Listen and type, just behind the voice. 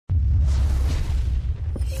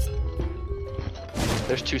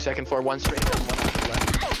There's 2 second floor, 1 straight and 1 to the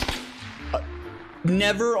left.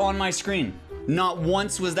 Never on my screen. Not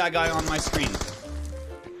once was that guy on my screen.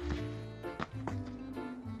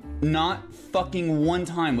 Not fucking one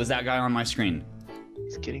time was that guy on my screen.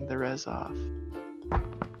 He's getting the res off.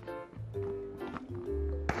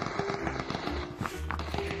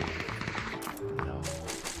 No.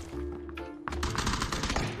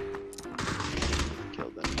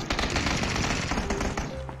 Killed them.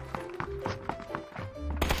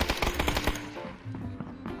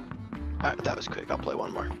 Alright, that was quick. I'll play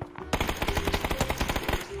one more.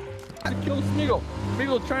 I killed Smeagol.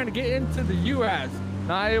 Smeagol trying to get into the U.S.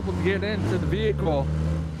 Not able to get into the vehicle.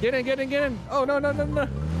 Get in, get in, get in. Oh, no, no, no, no.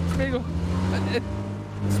 Smeagol.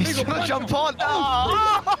 Smeagol, jump on.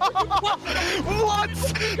 Oh. What?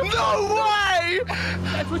 No way!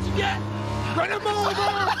 That's what you get. Run him over.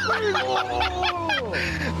 Smeagol.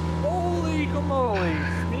 Holy camoly.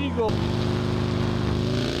 Smeagol.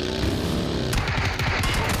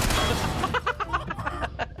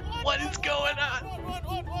 What is going on?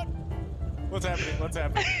 What's happening? What's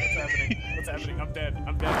happening? What's happening? What's happening? I'm dead.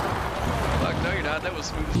 I'm dead. Fuck, no, you're not. That was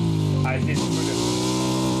smooth. I did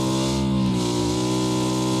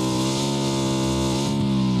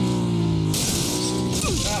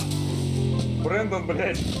Брэндон,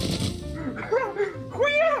 блядь!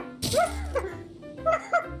 Хуя!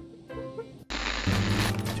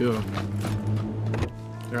 Two of them.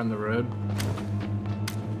 They're on the road.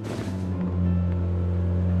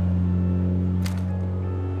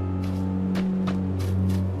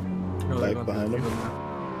 Like behind him.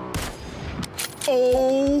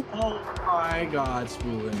 Oh my god,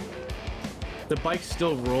 spooling. The bike's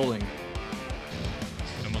still rolling.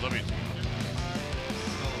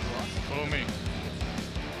 Follow me.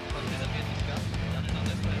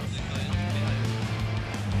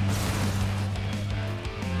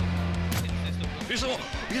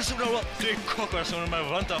 Hier ist sogar der Kocker, so in meiner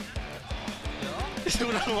Wand ab. Ja? Ist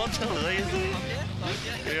sogar eine Wand rein.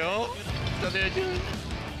 Ja? Dat deed je.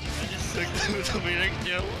 Ik doe het op je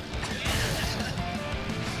joh.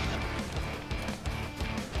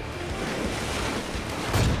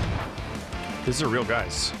 These are real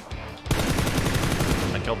guys.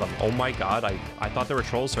 I killed them. Oh my god, I thought they were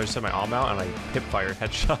trolls, so I just had my arm out and I hip fire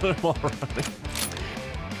headshot them while running.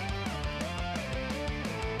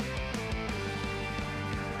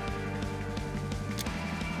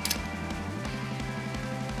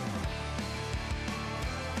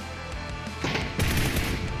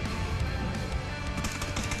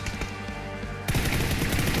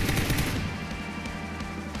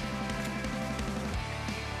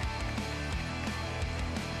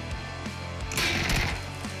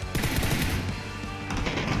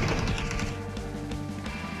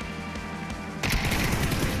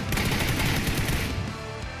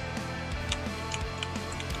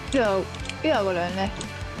邊有個兩咧？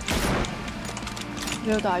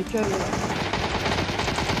你有大追喎！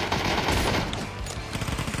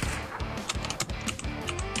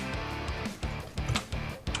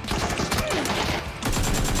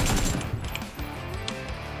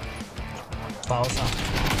包上。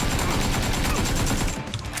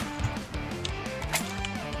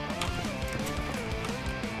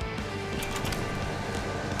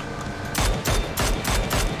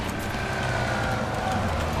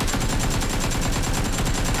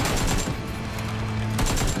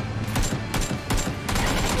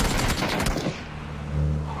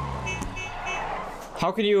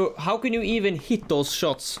How can you even hit those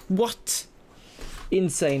shots? What?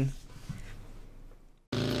 Insane.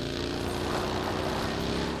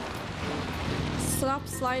 Stop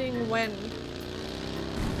sliding when?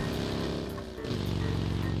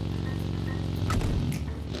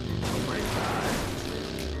 Oh my god.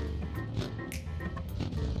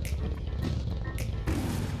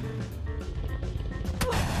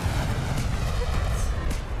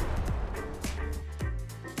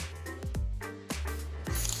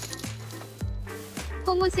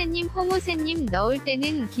 호모새님 넣을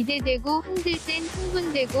때는 기대되고 흔들 땐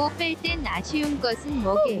흥분되고 뺄 땐 아쉬운 것은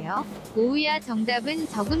뭐게요? 오우야 정답은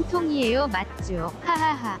저금통이에요. 맞죠?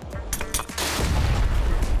 하하하.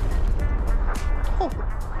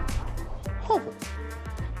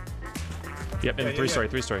 Yep, in three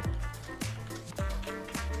story.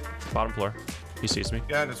 Bottom floor. He sees me.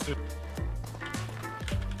 Yeah, that's true.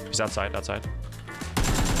 He's outside. Other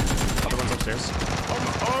one's upstairs.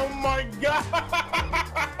 Oh my god!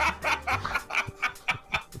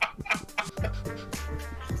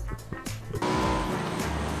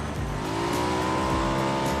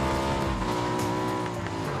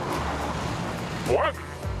 What?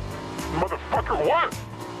 Motherfucker, what?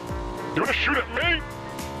 You wanna shoot at me?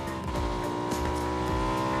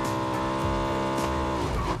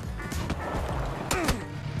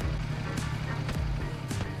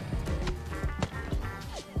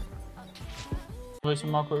 Soll ich so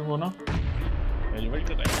Marco irgendwo, ne? Ja, die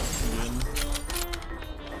wollte ich gerade eigentlich.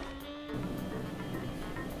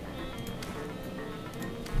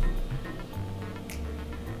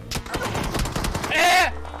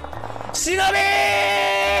 Shinobi!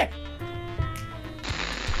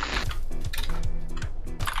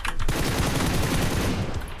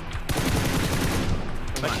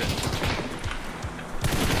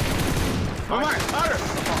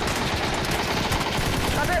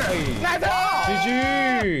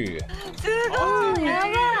 GG!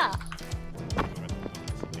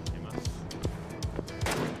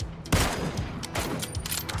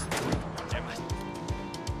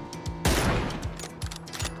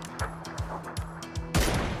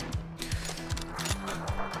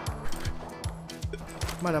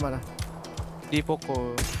 Mana. Di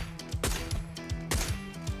pokok.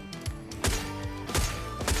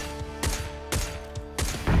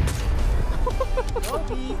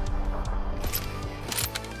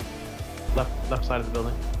 Left side of the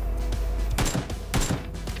building.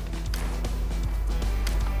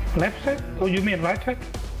 Left side? Oh, you mean right side?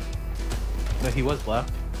 No, he was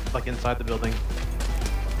left, like inside the building.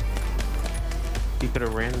 He could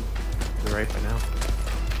have ran to the right by now.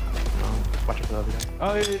 Watch out for the other guy.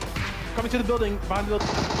 Oh, yeah. Coming to the building, behind the building.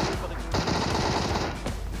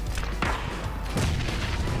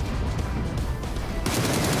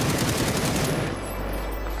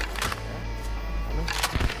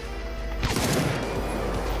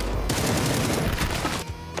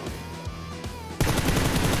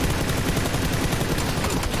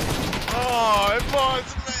 Oh, it was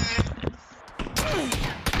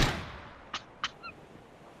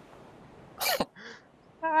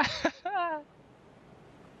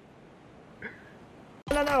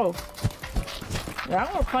No. I'm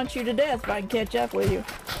gonna punch you to death if I can catch up with you.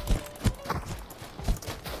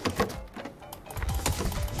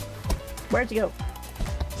 Where'd you go?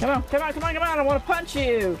 Come on, I wanna punch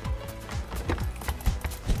you!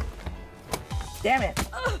 Damn it.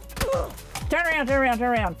 Turn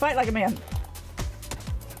around. Fight like a man.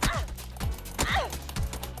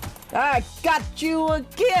 I got you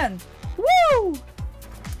again! Woo!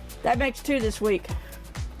 That makes 2 this week.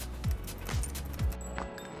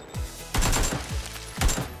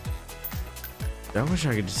 I wish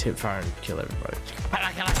I could just hit fire and kill everybody.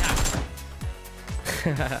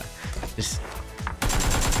 Just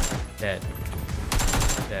dead.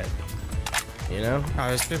 You know? Oh,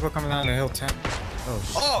 there's people coming down the hill tent.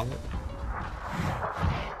 Oh.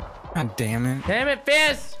 God damn it. Damn it,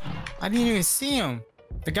 Fizz! I didn't even see him.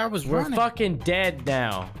 The guy was running. We're fucking dead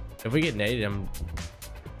now. If we get naded,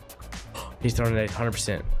 he's throwing a nade,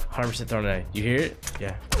 100%. 100% throwing a nade. You hear it?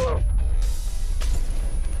 Yeah.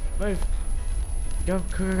 Move. Go.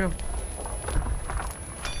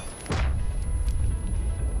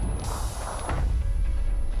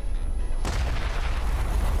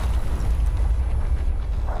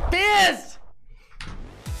 Fizz!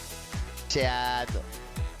 Cheado.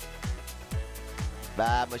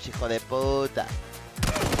 Vamos, hijo de puta.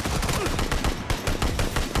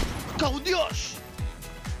 ¡Con Dios!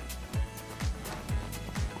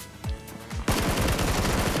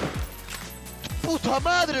 ¡Puta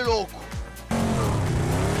madre, loco!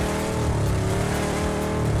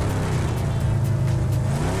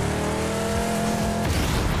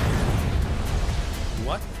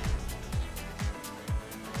 What?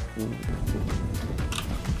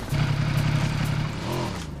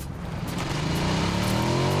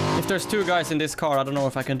 If there's 2 guys in this car, I don't know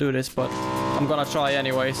if I can do this, but I'm gonna try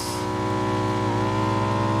anyways.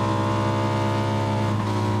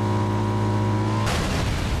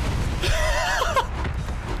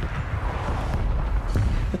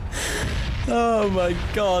 Oh my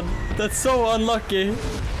god, that's so unlucky.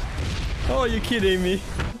 Oh, you kidding me?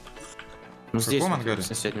 Ну здесь, в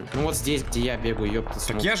соседнем. Ну вот здесь, где я бегаю, ёпта.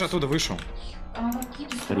 Так я же оттуда вышел.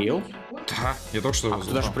 Реал? Да, я только что...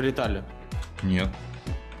 Туда же прилетали. Нет.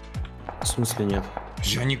 В смысле нет?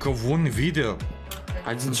 Я никого не видел.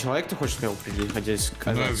 Один человек, ты хочешь сказать, приходить?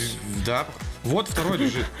 Да. Вот второй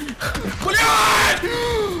лежит. Блядь!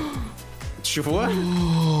 Чего?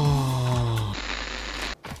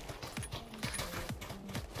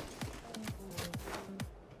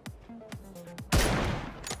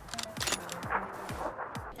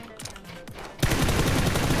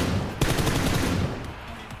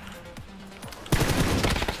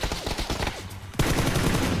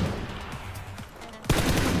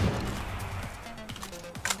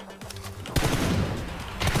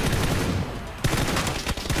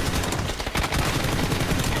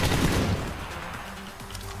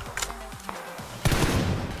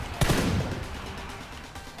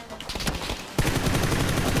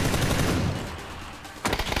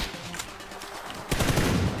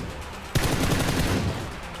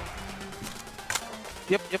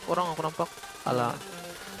 Yep, orang aku nampak. Alah.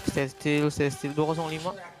 Stay still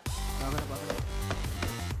 205.